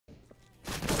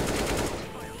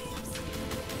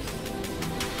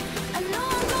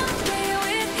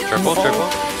Triple. Really?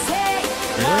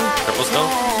 Triple still?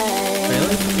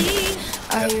 Really?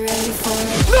 Are you ready for it?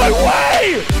 No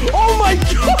way! Oh my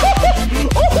god!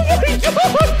 Oh my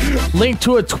god! Link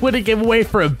to a Twitter giveaway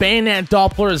for a bayonet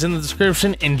Doppler is in the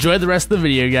description. Enjoy the rest of the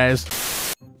video, guys.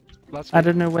 I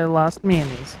don't know where the last man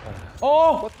is.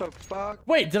 Oh! What the fuck?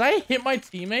 Wait, did I hit my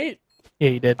teammate? Yeah,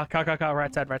 you did.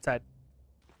 Right side.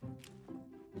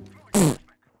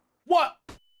 What?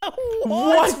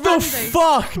 What the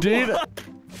fuck, dude?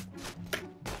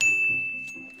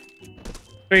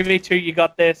 3v2, you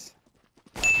got this.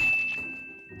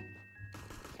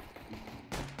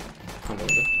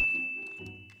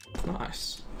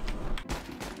 Nice.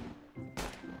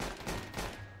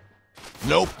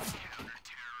 Nope.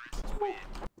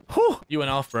 Whew. You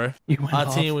went off, bro. You went Our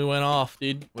off. team, we went off,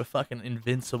 dude. We're fucking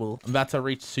invincible. I'm about to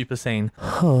reach Super Saiyan.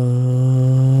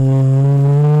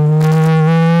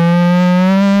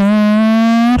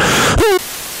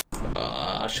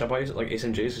 Should I buy like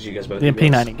SMGs? Because you guys both. Yeah,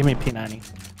 P90. Give me a P90.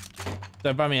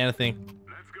 Don't buy me anything.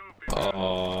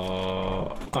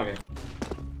 Okay.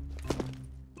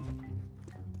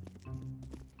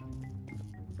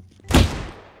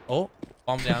 Oh,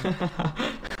 bomb down.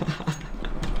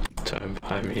 Don't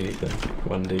buy me anything.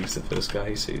 One league's the first guy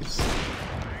he sees.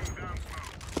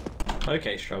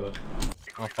 Okay, Strubber.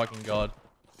 Oh fucking god.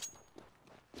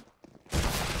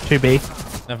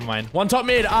 2B. Never mind. One top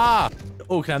mid. Ah.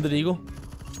 Oh, can I have the deagle?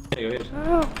 Yeah, go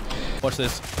ahead. Watch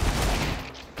this.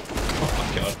 Oh my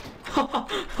god.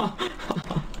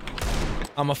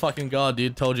 I'm a fucking god,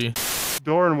 dude. Told you.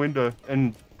 Door and window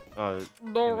and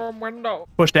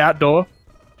Pushed out, door.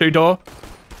 2 door.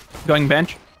 Going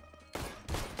bench.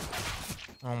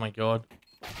 Oh my god.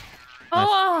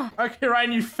 Oh, Okay,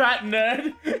 Ryan, you fat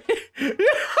nerd.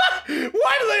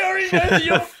 Why do they already know that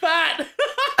you're fat?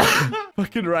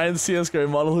 Fucking Ryan's CSGO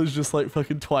model is just like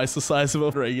fucking twice the size of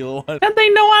a regular one. And they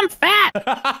know I'm fat. Can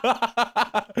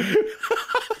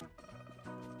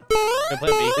I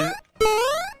play B?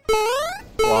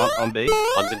 one on B.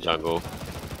 One's in jungle.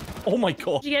 Oh my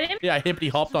god. did you get him? Yeah, I hippity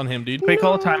hopped on him, dude. Quick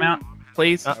call timeout,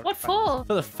 please. What for?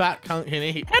 So the fat cunt can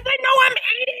eat. And they know I'm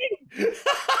eating.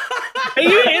 Are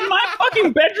you in my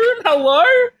fucking bedroom? Hello?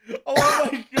 Oh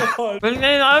my god. And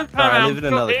then I'm I live in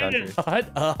another country. Shut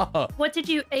up. What did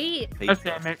you eat?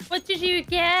 Pizza. What did you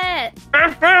get?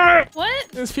 What?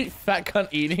 This fat cunt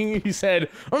eating, he said.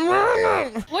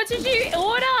 What did you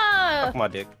order? My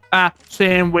dick.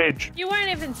 Sandwich. You won't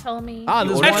even tell me. Ah,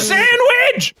 there's A one.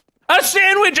 sandwich! A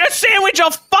sandwich! A sandwich!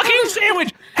 A fucking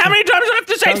sandwich! How many times do I have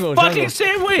to say Jungle, fucking jungle.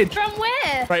 sandwich? From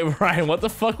where? Right, Ryan, what the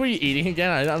fuck were you eating again?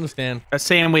 I don't understand. A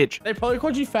sandwich. They probably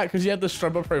called you fat because you had the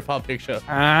Strubber profile picture.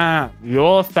 Ah,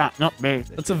 you're fat, not me.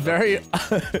 That's a very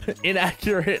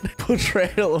inaccurate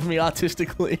portrayal of me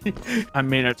artistically. I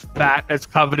mean, it's fat, it's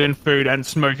covered in food, and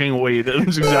smoking weed.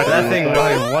 That's exactly That thing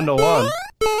running 1 to 1.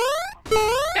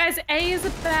 Guys, A is a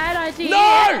bad idea.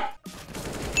 No!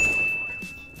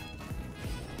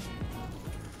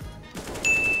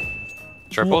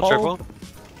 Triple. Whoa.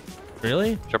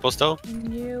 Really? Triple still?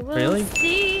 You will Really?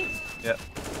 see. Yep.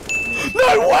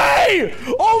 No way!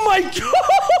 Oh my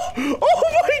god! Oh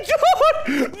my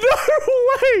god! No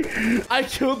way! I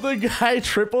killed the guy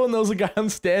triple and there was a guy on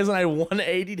stairs and I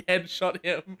 180 headshot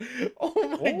him. Oh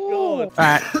my god.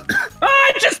 Alright.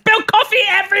 I just spilled coffee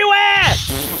everywhere!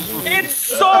 It's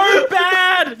so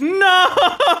bad! No!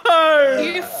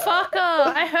 You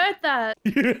fucker. I heard that.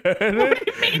 You heard What it?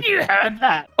 do you mean you heard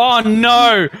that? Oh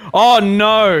no! Oh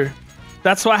no!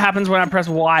 That's what happens when I press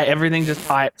Y. Everything just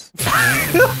types.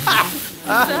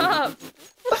 Stop.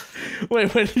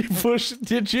 Wait, when you pushed,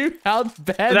 did you? How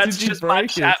bad That's did you just my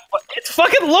break it? chat. It's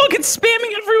fucking look, it's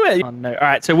spamming everywhere. Oh no.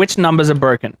 Alright, so which numbers are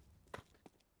broken?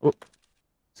 Oop.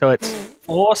 So it's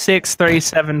 4, 6, 3,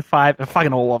 7, 5.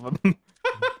 Fucking all of them.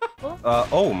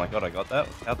 Oh my god, I got that.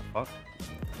 How the fuck?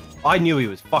 I knew he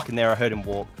was fucking there. I heard him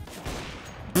walk.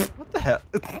 What the hell?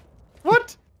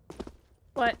 What?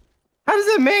 What? How does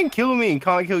that man kill me and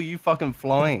can't kill you fucking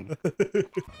flying?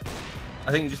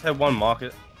 I think you just had one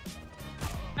market.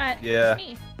 Yeah.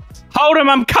 Me. Hold him,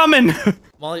 I'm coming!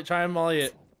 Molly, try and molly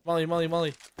it. Molly.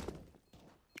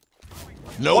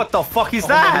 No. What the fuck is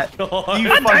that? my God. You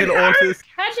fucking autist.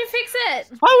 How'd you fix it?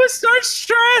 I was so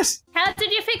stressed! How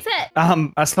did you fix it?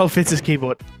 I still fits his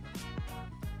keyboard.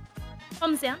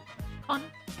 Thumbs down. On.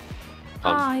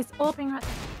 On. He's orbing right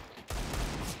there.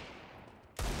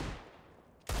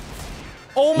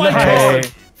 Oh my Hey. god.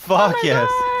 Fuck Oh my yes.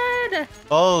 God.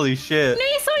 Holy shit. No,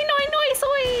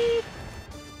 soy.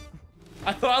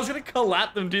 I thought I was gonna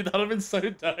collab them, dude. That would have been so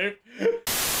dope.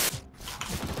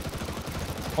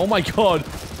 Oh my god.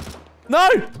 No!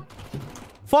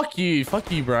 Fuck you,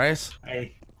 Bryce.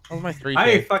 Hey, was my 3K?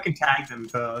 I fucking tagged him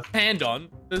first. Hand on.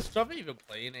 Does Strubber even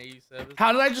play in AE servers?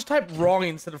 How did I just type wrong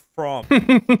instead of from?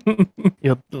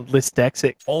 You're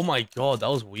dyslexic. Oh my god, that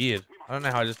was weird. I don't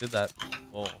know how I just did that.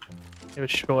 Oh. It was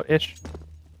short-ish.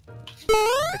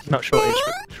 Like, not short-ish,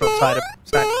 but short-sighted.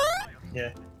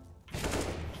 Yeah.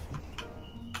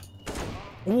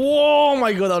 Whoa,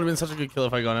 my god, that would have been such a good kill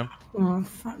if I got him. Oh,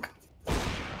 fuck.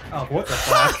 Oh, what the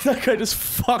fuck? That guy just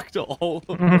fucked all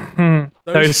of them.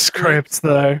 Those scripts,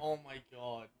 though. Oh my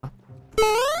god.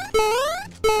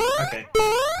 Okay.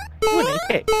 Ooh, an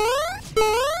AK.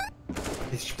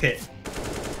 It's pit.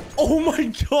 Oh my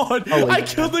god! Holy I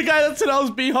killed the guy that said I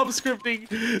was bhop scripting.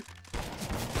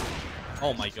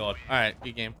 Oh my god. Alright,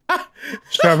 good game.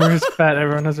 Strubber is fat.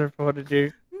 Everyone has reported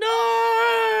you.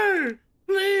 No!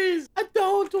 Please! I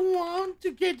don't want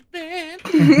to get banned.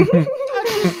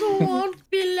 I just don't want to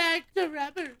be like the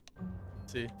rapper.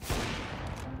 Let's see.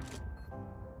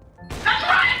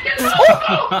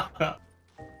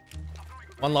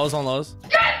 One lows, on lows.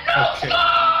 Oh, shit.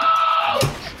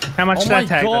 How much Oh did I my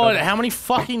tag? god, how many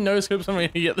fucking no scopes am I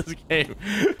gonna get this game?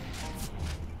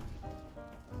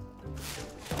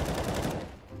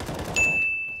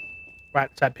 Right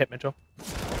side pit, Mitchell.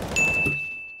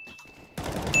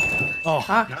 Oh,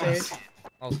 Fuck, Nice. dude.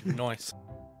 that was nice.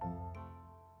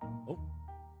 Oh.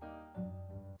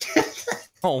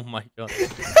 Oh my god.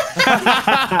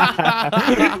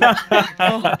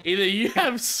 Oh, either you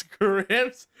have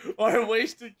scripts or I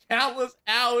wasted countless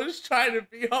hours trying to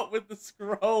be up with the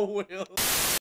scroll wheel.